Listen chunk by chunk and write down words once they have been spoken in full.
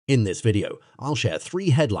In this video, I'll share 3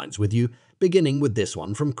 headlines with you, beginning with this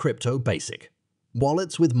one from Crypto Basic.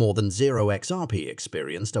 Wallets with more than 0 XRP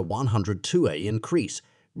experienced a 102% increase,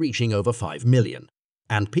 reaching over 5 million.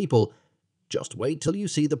 And people, just wait till you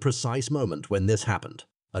see the precise moment when this happened.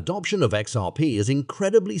 Adoption of XRP is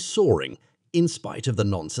incredibly soaring, in spite of the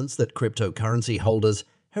nonsense that cryptocurrency holders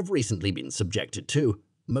have recently been subjected to,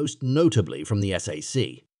 most notably from the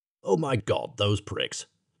SEC. Oh my god, those pricks.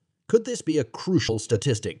 Could this be a crucial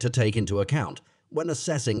statistic to take into account when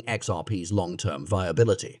assessing XRP's long-term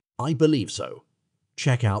viability? I believe so.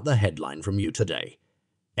 Check out the headline from you today.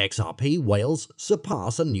 XRP whales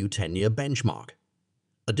surpass a new 10-year benchmark.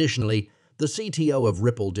 Additionally, the CTO of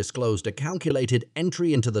Ripple disclosed a calculated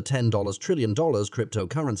entry into the $10 trillion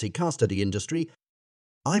cryptocurrency custody industry.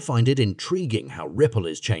 I find it intriguing how Ripple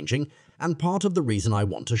is changing, and part of the reason I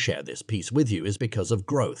want to share this piece with you is because of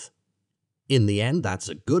growth. In the end, that's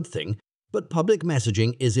a good thing, but public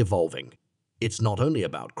messaging is evolving. It's not only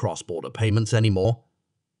about cross-border payments anymore.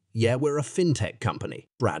 Yeah, we're a fintech company.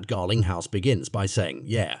 Brad Garlinghouse begins by saying,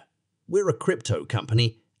 yeah, we're a crypto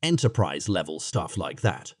company, enterprise-level stuff like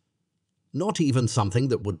that. Not even something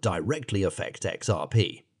that would directly affect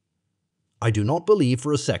XRP. I do not believe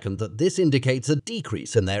for a second that this indicates a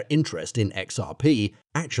decrease in their interest in XRP.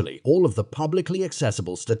 Actually, all of the publicly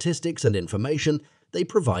accessible statistics and information they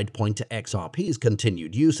provide point to XRP's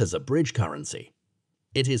continued use as a bridge currency.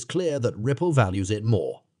 It is clear that Ripple values it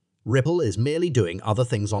more. Ripple is merely doing other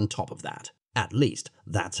things on top of that. At least,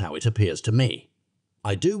 that's how it appears to me.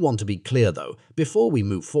 I do want to be clear though, before we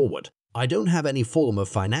move forward, I don't have any form of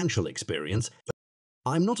financial experience.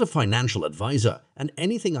 I'm not a financial advisor, and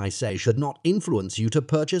anything I say should not influence you to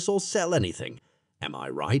purchase or sell anything. Am I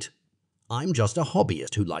right? I'm just a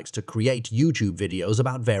hobbyist who likes to create YouTube videos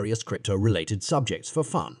about various crypto-related subjects for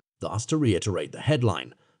fun. Thus, to reiterate the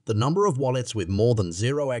headline, the number of wallets with more than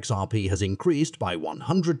 0 XRP has increased by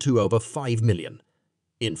 100 to over 5 million.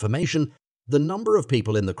 Information: the number of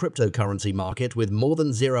people in the cryptocurrency market with more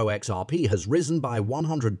than 0 XRP has risen by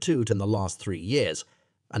 102 in the last 3 years,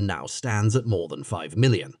 and now stands at more than 5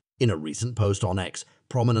 million. In a recent post on X,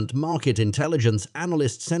 prominent market intelligence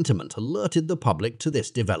analyst Sentiment alerted the public to this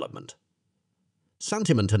development.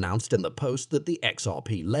 Sentiment announced in the post that the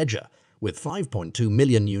XRP ledger, with 5.2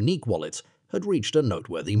 million unique wallets, had reached a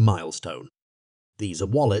noteworthy milestone. These are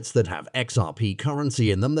wallets that have XRP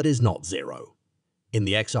currency in them that is not 0. In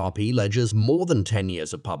the XRP ledger's more than 10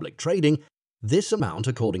 years of public trading, this amount,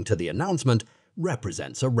 according to the announcement,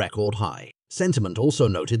 represents a record high. Sentiment also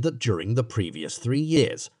noted that during the previous 3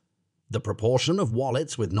 years, the proportion of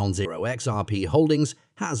wallets with non-zero XRP holdings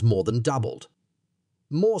has more than doubled.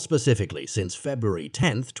 More specifically, since February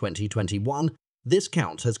 10, 2021, this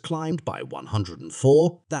count has climbed by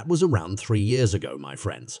 104. That was around 3 years ago, my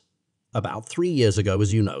friends. About 3 years ago,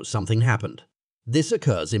 as you know, something happened. This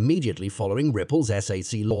occurs immediately following Ripple's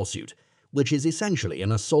SEC lawsuit, which is essentially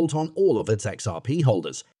an assault on all of its XRP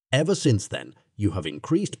holders. Ever since then, you have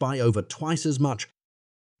increased by over twice as much.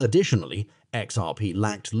 Additionally, XRP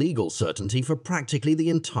lacked legal certainty for practically the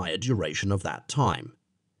entire duration of that time.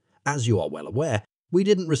 As you are well aware, we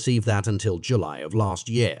didn't receive that until July of last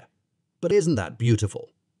year. But isn't that beautiful?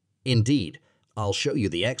 Indeed, I'll show you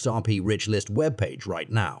the XRP Rich List webpage right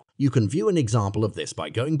now. You can view an example of this by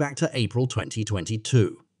going back to April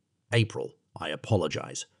 2022. April, I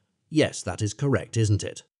apologize. Yes, that is correct, isn't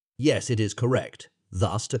it? Yes, it is correct.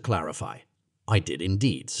 Thus, to clarify, I did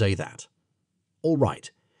indeed say that. All right.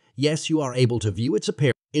 Yes, you are able to view its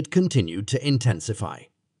appearance. It continued to intensify.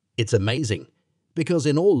 It's amazing, because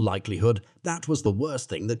in all likelihood, that was the worst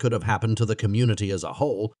thing that could have happened to the community as a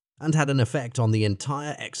whole and had an effect on the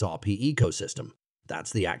entire XRP ecosystem.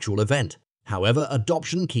 That's the actual event. However,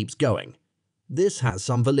 adoption keeps going. This has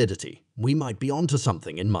some validity. We might be onto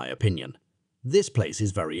something, in my opinion. This place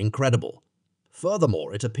is very incredible.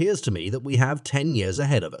 Furthermore, it appears to me that we have 10 years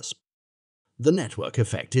ahead of us. The network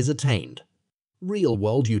effect is attained.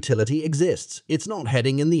 Real-world utility exists. It's not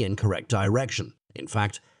heading in the incorrect direction. In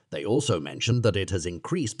fact, they also mentioned that it has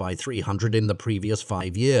increased by 300 in the previous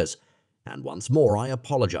 5 years. And once more, I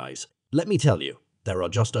apologize. Let me tell you, there are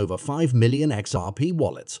just over 5 million XRP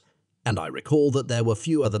wallets, and I recall that there were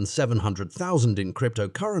fewer than 700,000 in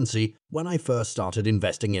cryptocurrency when I first started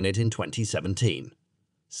investing in it in 2017.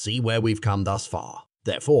 See where we've come thus far.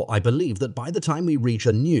 Therefore, I believe that by the time we reach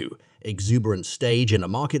a new, exuberant stage in a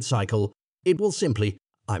market cycle, it will simply,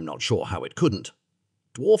 I'm not sure how it couldn't,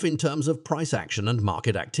 dwarf in terms of price action and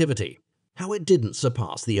market activity. How it didn't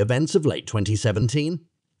surpass the events of late 2017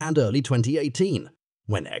 and early 2018,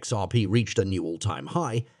 when XRP reached a new all-time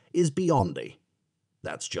high, is beyond me.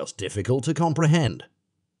 That's just difficult to comprehend.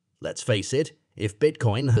 Let's face it, If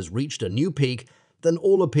Bitcoin has reached a new peak, then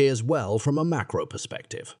all appears well from a macro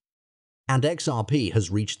perspective. And XRP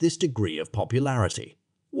has reached this degree of popularity.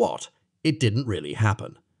 What? It didn't really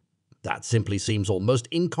happen. That simply seems almost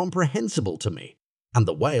incomprehensible to me. And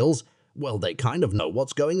the whales, well, they kind of know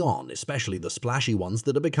what's going on, especially the splashy ones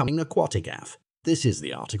that are becoming aquatic AF. This is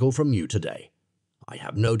the article from You Today. I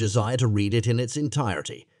have no desire to read it in its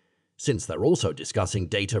entirety. Since they're also discussing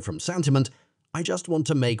data from sentiment, I just want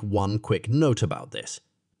to make one quick note about this.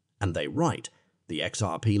 And they write, the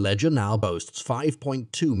XRP ledger now boasts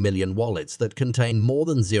 5.2 million wallets that contain more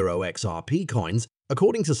than 0 XRP coins,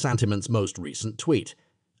 according to Sentiment's most recent tweet.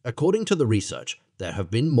 According to the research, there have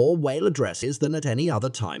been more whale addresses than at any other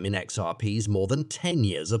time in XRP's more than 10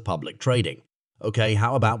 years of public trading. Okay,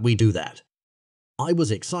 how about we do that? I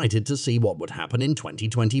was excited to see what would happen in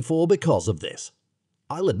 2024 because of this.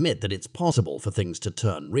 I'll admit that it's possible for things to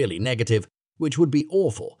turn really negative, which would be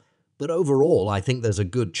awful, but overall I think there's a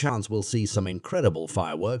good chance we'll see some incredible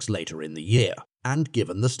fireworks later in the year. And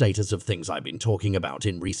given the status of things I've been talking about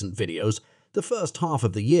in recent videos, the first half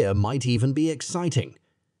of the year might even be exciting.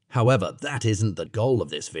 However, that isn't the goal of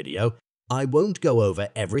this video. I won't go over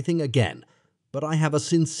everything again, but I have a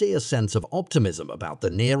sincere sense of optimism about the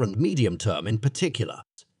near and medium term in particular.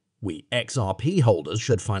 We XRP holders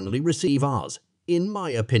should finally receive ours, in my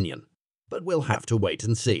opinion, but we'll have to wait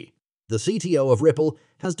and see. The CTO of Ripple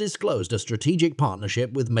has disclosed a strategic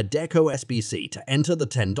partnership with Medeco SBC to enter the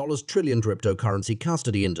 $10 trillion cryptocurrency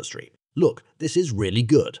custody industry. Look, this is really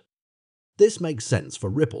good. This makes sense for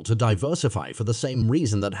Ripple to diversify for the same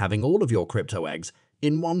reason that having all of your crypto eggs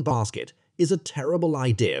in one basket is a terrible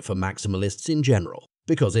idea for maximalists in general.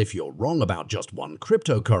 Because if you're wrong about just one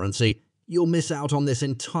cryptocurrency, you'll miss out on this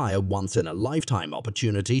entire once-in-a-lifetime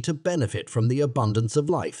opportunity to benefit from the abundance of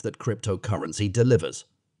life that cryptocurrency delivers.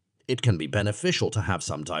 It can be beneficial to have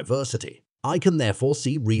some diversity. I can therefore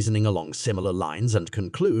see reasoning along similar lines and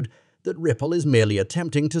conclude that Ripple is merely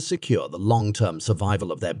attempting to secure the long-term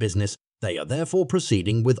survival of their business. They are therefore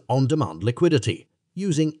proceeding with on-demand liquidity,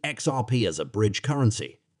 using XRP as a bridge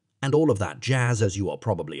currency, and all of that jazz, as you are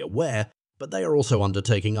probably aware, but they are also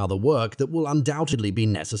undertaking other work that will undoubtedly be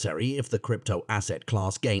necessary if the crypto asset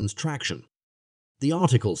class gains traction. The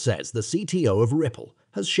article says the CTO of Ripple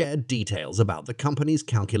has shared details about the company's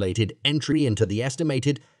calculated entry into the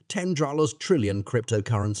estimated $10 trillion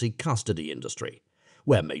cryptocurrency custody industry,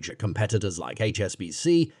 where major competitors like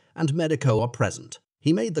HSBC and Medeco are present.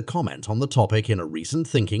 He made the comment on the topic in a recent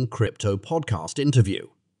Thinking Crypto podcast interview.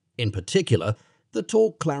 In particular, the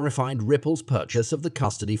talk clarified Ripple's purchase of the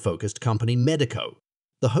custody-focused company Medeco.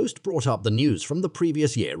 The host brought up the news from the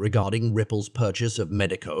previous year regarding Ripple's purchase of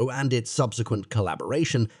Medeco and its subsequent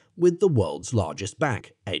collaboration with the world's largest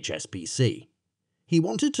bank, HSBC. He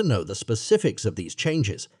wanted to know the specifics of these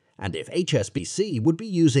changes and if HSBC would be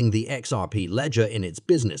using the XRP ledger in its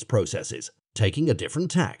business processes. Taking a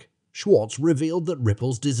different tack, Schwartz revealed that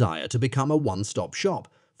Ripple's desire to become a one-stop shop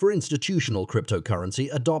for institutional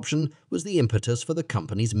cryptocurrency adoption was the impetus for the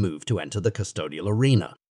company's move to enter the custodial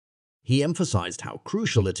arena. He emphasized how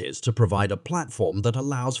crucial it is to provide a platform that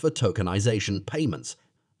allows for tokenization payments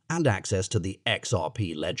and access to the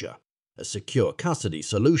XRP ledger. A secure custody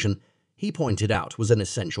solution, he pointed out, was an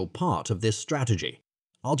essential part of this strategy.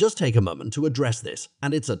 I'll just take a moment to address this,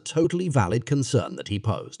 and it's a totally valid concern that he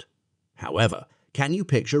posed. However, can you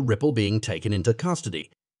picture Ripple being taken into custody,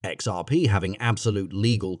 XRP having absolute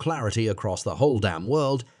legal clarity across the whole damn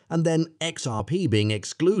world, and then XRP being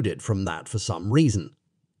excluded from that for some reason?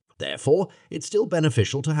 Therefore, it's still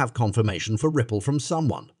beneficial to have confirmation for Ripple from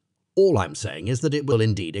someone. All I'm saying is that it will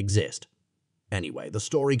indeed exist. Anyway, the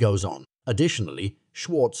story goes on. Additionally,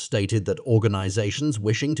 Schwartz stated that organizations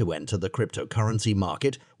wishing to enter the cryptocurrency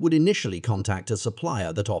market would initially contact a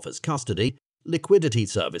supplier that offers custody, liquidity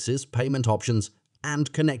services, payment options,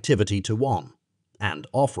 and connectivity to on- and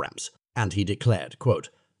off-ramps. And he declared,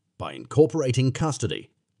 quote, "By incorporating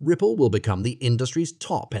custody, Ripple will become the industry's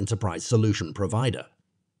top enterprise solution provider."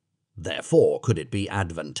 Therefore, could it be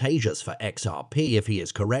advantageous for XRP if he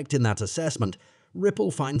is correct in that assessment?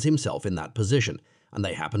 Ripple finds himself in that position, and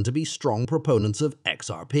they happen to be strong proponents of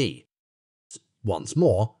XRP. Once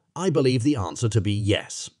more, I believe the answer to be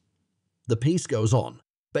yes. The piece goes on.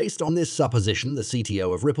 Based on this supposition, the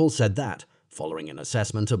CTO of Ripple said that, following an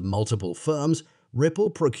assessment of multiple firms, Ripple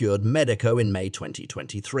procured Medeco in May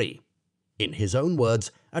 2023. In his own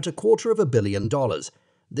words, at $250 million,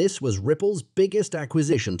 this was Ripple's biggest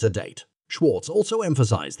acquisition to date. Schwartz also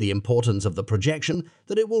emphasized the importance of the projection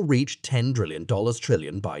that it will reach $10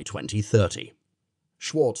 trillion by 2030.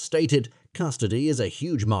 Schwartz stated, "Custody is a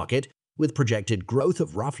huge market with projected growth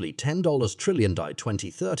of roughly $10 trillion by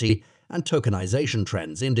 2030, and tokenization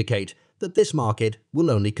trends indicate that this market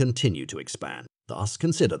will only continue to expand. Thus,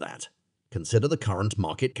 consider that. Consider the current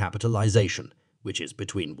market capitalization, which is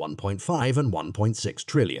between 1.5 and 1.6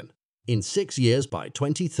 trillion. In 6 years, by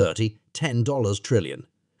 2030, $10 trillion.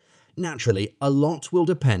 Naturally, a lot will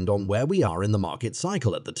depend on where we are in the market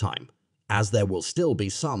cycle at the time, as there will still be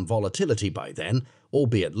some volatility by then,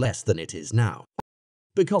 albeit less than it is now.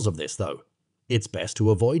 Because of this, though, it's best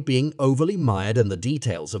to avoid being overly mired in the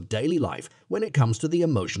details of daily life when it comes to the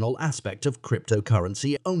emotional aspect of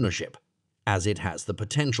cryptocurrency ownership, as it has the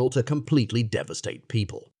potential to completely devastate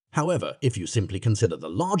people. However, if you simply consider the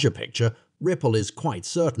larger picture, Ripple is quite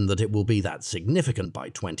certain that it will be that significant by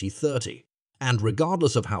 2030. And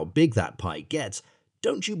regardless of how big that pie gets,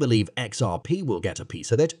 don't you believe XRP will get a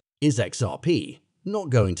piece of it? Is XRP not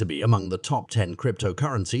going to be among the top 10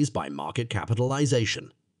 cryptocurrencies by market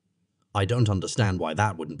capitalization? I don't understand why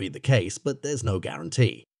that wouldn't be the case, but there's no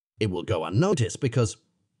guarantee. It will go unnoticed because,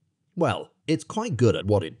 well, it's quite good at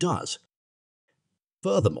what it does.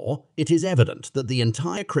 Furthermore, it is evident that the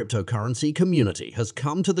entire cryptocurrency community has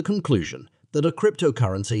come to the conclusion that a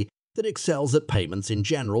cryptocurrency that excels at payments in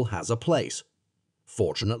general has a place.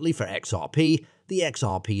 Fortunately for XRP, the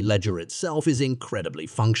XRP ledger itself is incredibly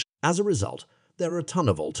functional. As a result, there are a ton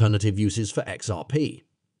of alternative uses for XRP.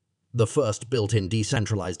 The first built-in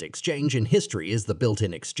decentralized exchange in history is the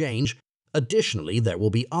built-in exchange. Additionally, there will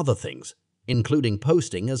be other things, including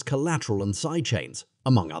posting as collateral and sidechains,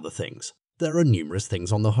 among other things. There are numerous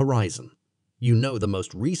things on the horizon. You know the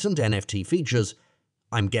most recent NFT features.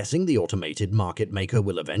 I'm guessing the automated market maker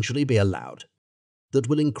will eventually be allowed. That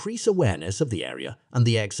will increase awareness of the area and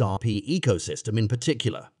the XRP ecosystem in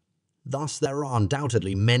particular. Thus, there are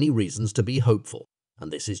undoubtedly many reasons to be hopeful,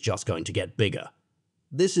 and this is just going to get bigger.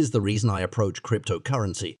 This is the reason I approach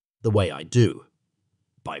cryptocurrency the way I do.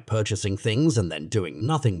 By purchasing things and then doing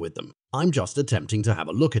nothing with them, I'm just attempting to have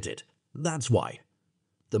a look at it. That's why.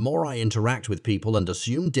 The more I interact with people and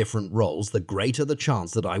assume different roles, the greater the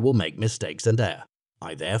chance that I will make mistakes and err.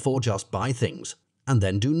 I therefore just buy things and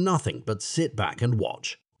then do nothing but sit back and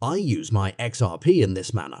watch. I use my XRP in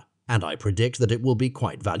this manner, and I predict that it will be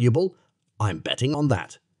quite valuable. I'm betting on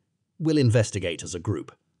that. We'll investigate as a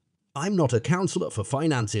group. I'm not a counselor for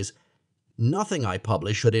finances. Nothing I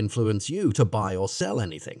publish should influence you to buy or sell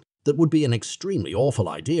anything. That would be an extremely awful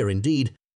idea indeed.